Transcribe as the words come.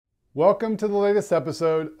Welcome to the latest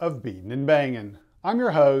episode of Beatin' and Bangin'. I'm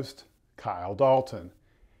your host, Kyle Dalton.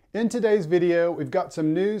 In today's video, we've got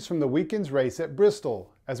some news from the weekend's race at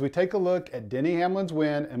Bristol as we take a look at Denny Hamlin's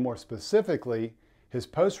win and more specifically, his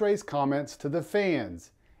post-race comments to the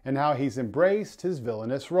fans and how he's embraced his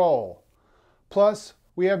villainous role. Plus,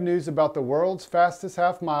 we have news about the world's fastest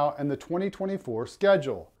half mile and the 2024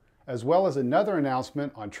 schedule, as well as another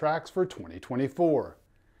announcement on tracks for 2024.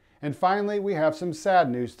 And finally, we have some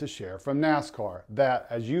sad news to share from NASCAR that,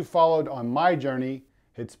 as you followed on my journey,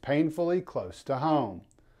 hits painfully close to home.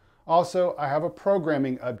 Also, I have a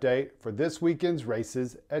programming update for this weekend's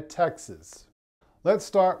races at Texas. Let's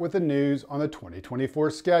start with the news on the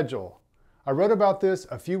 2024 schedule. I wrote about this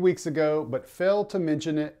a few weeks ago, but failed to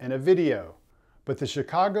mention it in a video. But the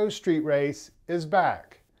Chicago Street Race is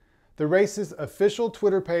back. The race's official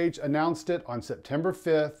Twitter page announced it on September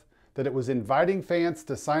 5th, that it was inviting fans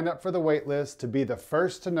to sign up for the waitlist to be the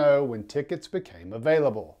first to know when tickets became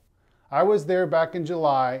available. I was there back in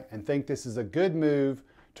July and think this is a good move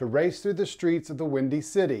to race through the streets of the Windy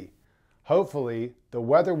City. Hopefully, the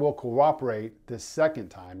weather will cooperate this second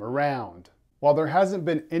time around. While there hasn't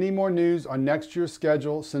been any more news on next year's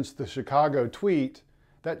schedule since the Chicago tweet,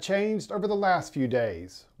 that changed over the last few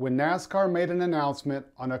days when NASCAR made an announcement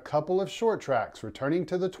on a couple of short tracks returning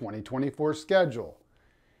to the 2024 schedule.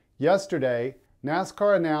 Yesterday,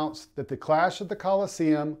 NASCAR announced that the Clash at the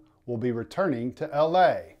Coliseum will be returning to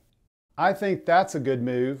LA. I think that's a good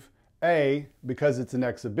move, A, because it's an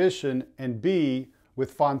exhibition, and B,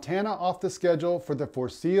 with Fontana off the schedule for the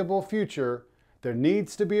foreseeable future, there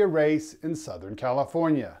needs to be a race in Southern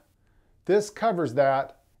California. This covers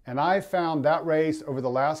that, and I've found that race over the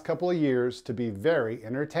last couple of years to be very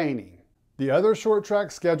entertaining. The other short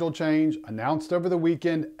track schedule change announced over the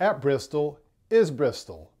weekend at Bristol is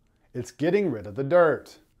Bristol. It's getting rid of the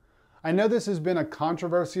dirt. I know this has been a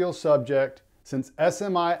controversial subject since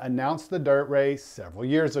SMI announced the dirt race several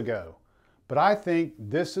years ago, but I think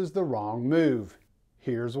this is the wrong move.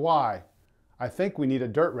 Here's why. I think we need a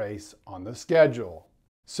dirt race on the schedule.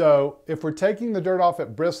 So, if we're taking the dirt off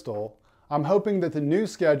at Bristol, I'm hoping that the new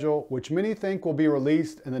schedule, which many think will be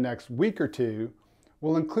released in the next week or two,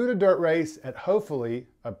 will include a dirt race at hopefully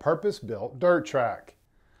a purpose-built dirt track.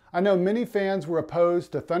 I know many fans were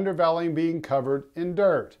opposed to Thunder Valley being covered in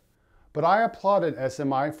dirt, but I applauded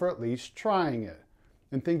SMI for at least trying it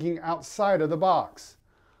and thinking outside of the box.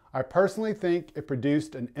 I personally think it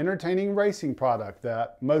produced an entertaining racing product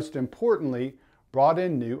that, most importantly, brought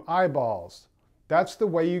in new eyeballs. That's the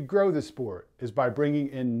way you grow the sport, is by bringing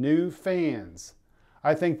in new fans.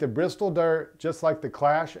 I think the Bristol Dirt, just like the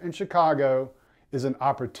Clash in Chicago, is an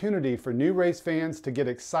opportunity for new race fans to get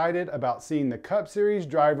excited about seeing the Cup Series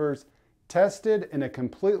drivers tested in a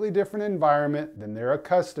completely different environment than they're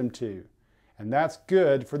accustomed to. And that's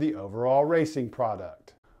good for the overall racing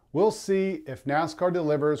product. We'll see if NASCAR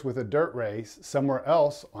delivers with a dirt race somewhere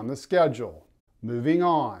else on the schedule. Moving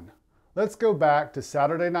on, let's go back to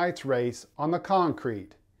Saturday night's race on the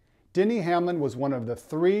concrete. Denny Hamlin was one of the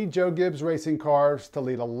 3 Joe Gibbs racing cars to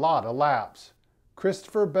lead a lot of laps.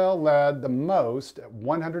 Christopher Bell led the most at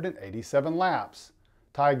 187 laps.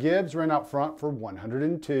 Ty Gibbs ran out front for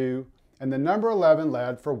 102, and the number 11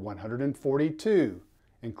 led for 142,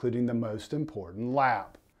 including the most important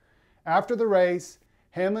lap. After the race,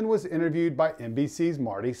 Hamlin was interviewed by NBC's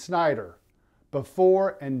Marty Snyder.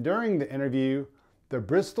 Before and during the interview, the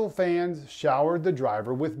Bristol fans showered the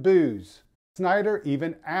driver with boos. Snyder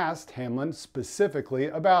even asked Hamlin specifically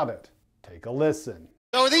about it. Take a listen.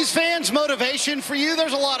 So are these fans motivation for you?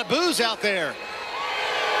 There's a lot of boos out there.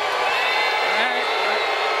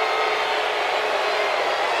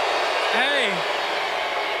 Hey,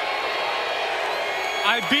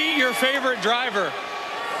 I beat your favorite driver.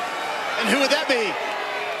 And who would that be?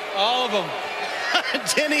 All of them.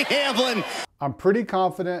 Denny Hamlin. I'm pretty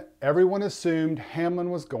confident everyone assumed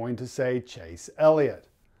Hamlin was going to say Chase Elliott,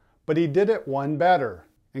 but he did it one better,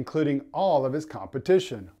 including all of his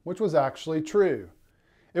competition, which was actually true.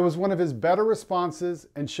 It was one of his better responses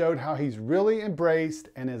and showed how he's really embraced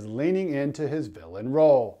and is leaning into his villain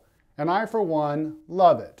role. And I, for one,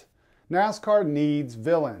 love it. NASCAR needs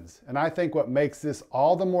villains, and I think what makes this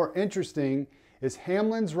all the more interesting is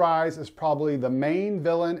Hamlin's rise as probably the main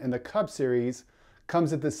villain in the Cup Series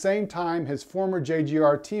comes at the same time his former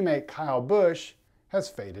JGR teammate Kyle Busch has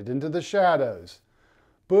faded into the shadows.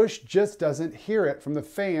 Busch just doesn't hear it from the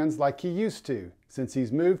fans like he used to since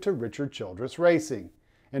he's moved to Richard Childress Racing.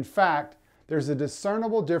 In fact, there's a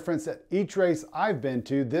discernible difference at each race I've been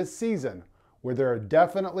to this season, where there are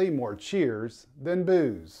definitely more cheers than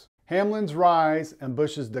boos. Hamlin's rise and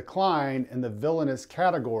Busch's decline in the villainous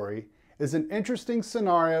category is an interesting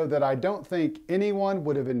scenario that I don't think anyone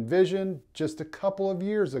would have envisioned just a couple of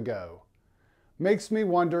years ago. Makes me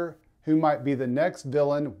wonder who might be the next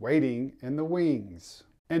villain waiting in the wings.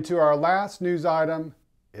 And to our last news item,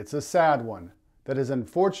 it's a sad one that has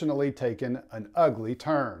unfortunately taken an ugly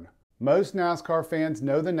turn. Most NASCAR fans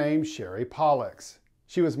know the name Sherry Pollex.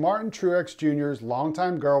 She was Martin Truex Jr.'s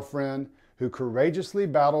longtime girlfriend who courageously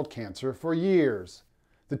battled cancer for years.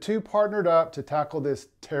 The two partnered up to tackle this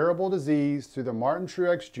terrible disease through the Martin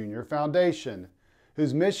Truex Jr. Foundation,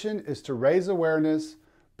 whose mission is to raise awareness,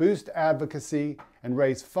 boost advocacy, and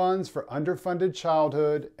raise funds for underfunded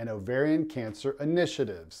childhood and ovarian cancer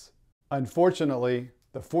initiatives. Unfortunately,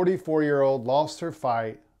 the 44-year-old lost her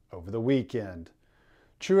fight over the weekend.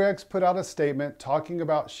 Truex put out a statement talking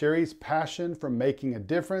about Sherry's passion for making a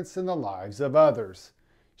difference in the lives of others.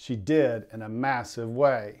 She did in a massive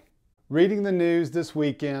way. Reading the news this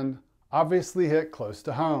weekend obviously hit close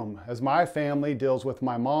to home, as my family deals with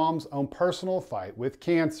my mom's own personal fight with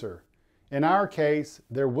cancer. In our case,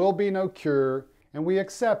 there will be no cure, and we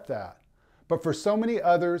accept that. But for so many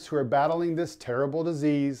others who are battling this terrible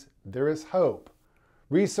disease, there is hope.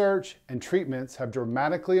 Research and treatments have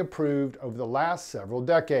dramatically improved over the last several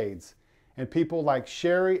decades, and people like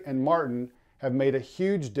Sherry and Martin have made a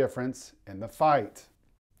huge difference in the fight.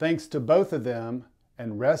 Thanks to both of them,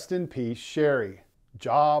 and rest in peace, Sherry.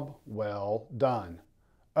 Job well done.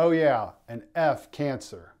 Oh yeah, and F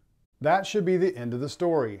cancer. That should be the end of the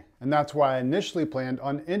story, and that's why I initially planned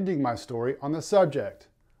on ending my story on the subject.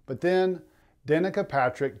 But then, Danica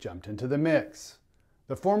Patrick jumped into the mix.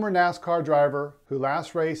 The former NASCAR driver who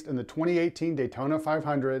last raced in the 2018 Daytona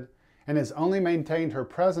 500 and has only maintained her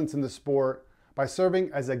presence in the sport by serving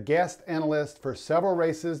as a guest analyst for several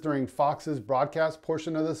races during Fox's broadcast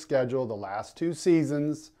portion of the schedule the last 2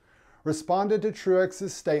 seasons, responded to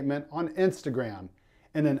Truex's statement on Instagram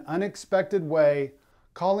in an unexpected way,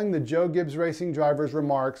 calling the Joe Gibbs Racing driver's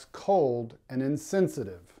remarks cold and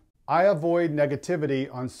insensitive. I avoid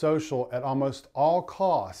negativity on social at almost all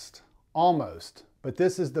cost, but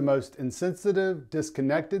this is the most insensitive,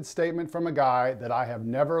 disconnected statement from a guy that I have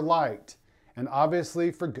never liked, and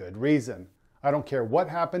obviously for good reason. I don't care what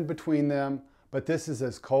happened between them, but this is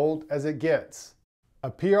as cold as it gets.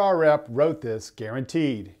 A PR rep wrote this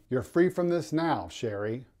guaranteed. You're free from this now,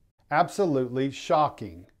 Sherry. Absolutely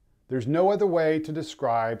shocking. There's no other way to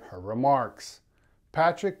describe her remarks.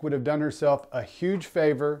 Patrick would have done herself a huge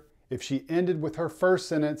favor if she ended with her first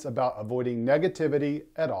sentence about avoiding negativity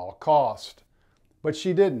at all cost. But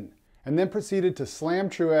she didn't, and then proceeded to slam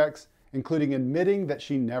Truex, including admitting that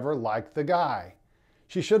she never liked the guy.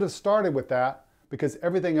 She should have started with that because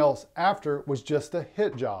everything else after was just a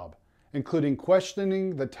hit job, including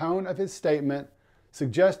questioning the tone of his statement,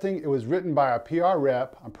 suggesting it was written by a PR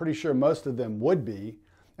rep, I'm pretty sure most of them would be,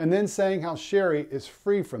 and then saying how Sherry is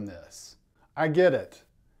free from this. I get it.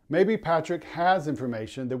 Maybe Patrick has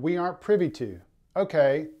information that we aren't privy to.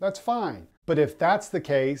 Okay, that's fine. But if that's the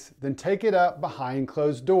case, then take it up behind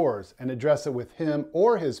closed doors and address it with him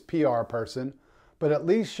or his PR person, but at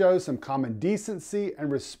least show some common decency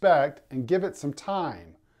and respect and give it some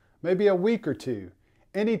time. Maybe a week or 2,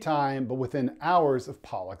 any time but within hours of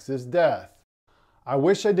Pollex's death. I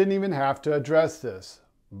wish I didn't even have to address this,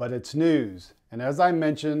 but it's news, and as I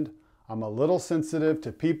mentioned, I'm a little sensitive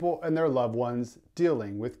to people and their loved ones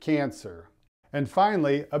dealing with cancer. And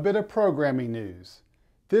finally, a bit of programming news.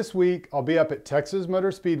 This week, I'll be up at Texas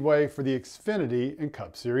Motor Speedway for the Xfinity and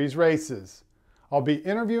Cup Series races. I'll be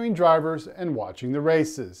interviewing drivers and watching the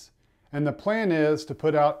races. And the plan is to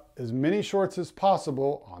put out as many shorts as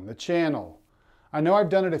possible on the channel. I know I've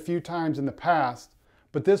done it a few times in the past,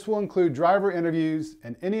 but this will include driver interviews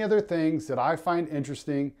and any other things that I find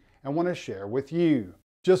interesting and want to share with you.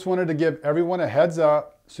 Just wanted to give everyone a heads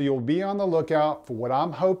up so you'll be on the lookout for what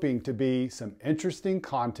I'm hoping to be some interesting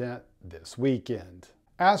content this weekend.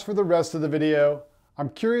 As for the rest of the video, I'm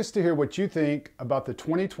curious to hear what you think about the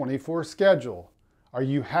 2024 schedule. Are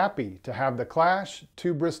you happy to have the Clash,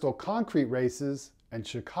 2 Bristol concrete races, and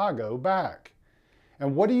Chicago back?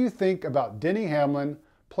 And what do you think about Denny Hamlin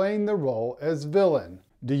playing the role as villain?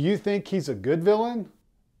 Do you think he's a good villain?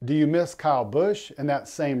 Do you miss Kyle Busch in that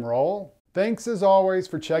same role? Thanks as always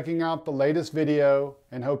for checking out the latest video,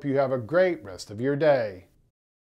 and hope you have a great rest of your day.